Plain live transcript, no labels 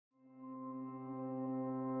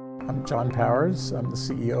I'm John Powers. I'm the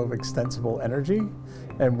CEO of Extensible Energy,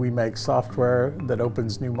 and we make software that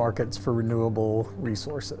opens new markets for renewable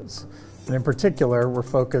resources. And in particular, we're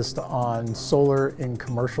focused on solar in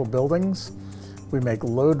commercial buildings. We make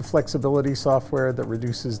load flexibility software that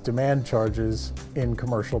reduces demand charges in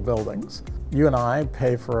commercial buildings. You and I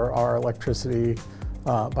pay for our electricity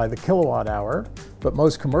by the kilowatt hour, but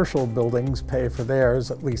most commercial buildings pay for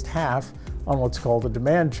theirs at least half on what's called a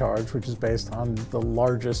demand charge, which is based on the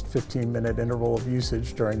largest 15-minute interval of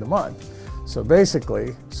usage during the month. So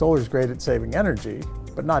basically, solar is great at saving energy,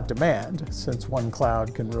 but not demand, since one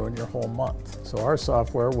cloud can ruin your whole month. So our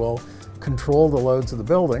software will control the loads of the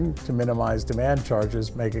building to minimize demand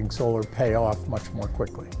charges, making solar pay off much more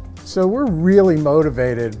quickly. So we're really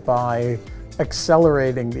motivated by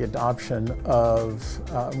accelerating the adoption of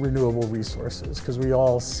renewable resources, because we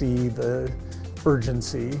all see the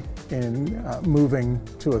urgency in moving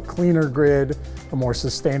to a cleaner grid, a more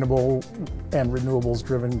sustainable and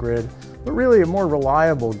renewables-driven grid, but really a more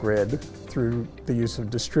reliable grid through the use of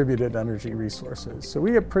distributed energy resources. So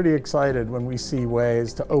we get pretty excited when we see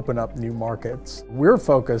ways to open up new markets. We're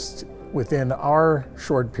focused within our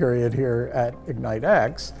short period here at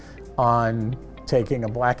IgniteX on taking a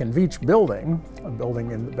Black & Veatch building, a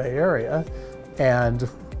building in the Bay Area, and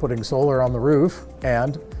putting solar on the roof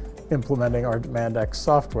and implementing our IgniteX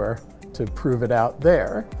software to prove it out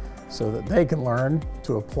there so that they can learn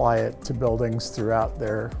to apply it to buildings throughout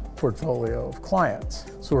their portfolio of clients.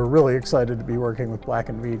 So we're really excited to be working with Black &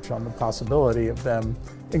 Veatch on the possibility of them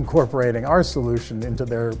incorporating our solution into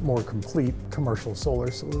their more complete commercial solar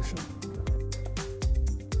solution.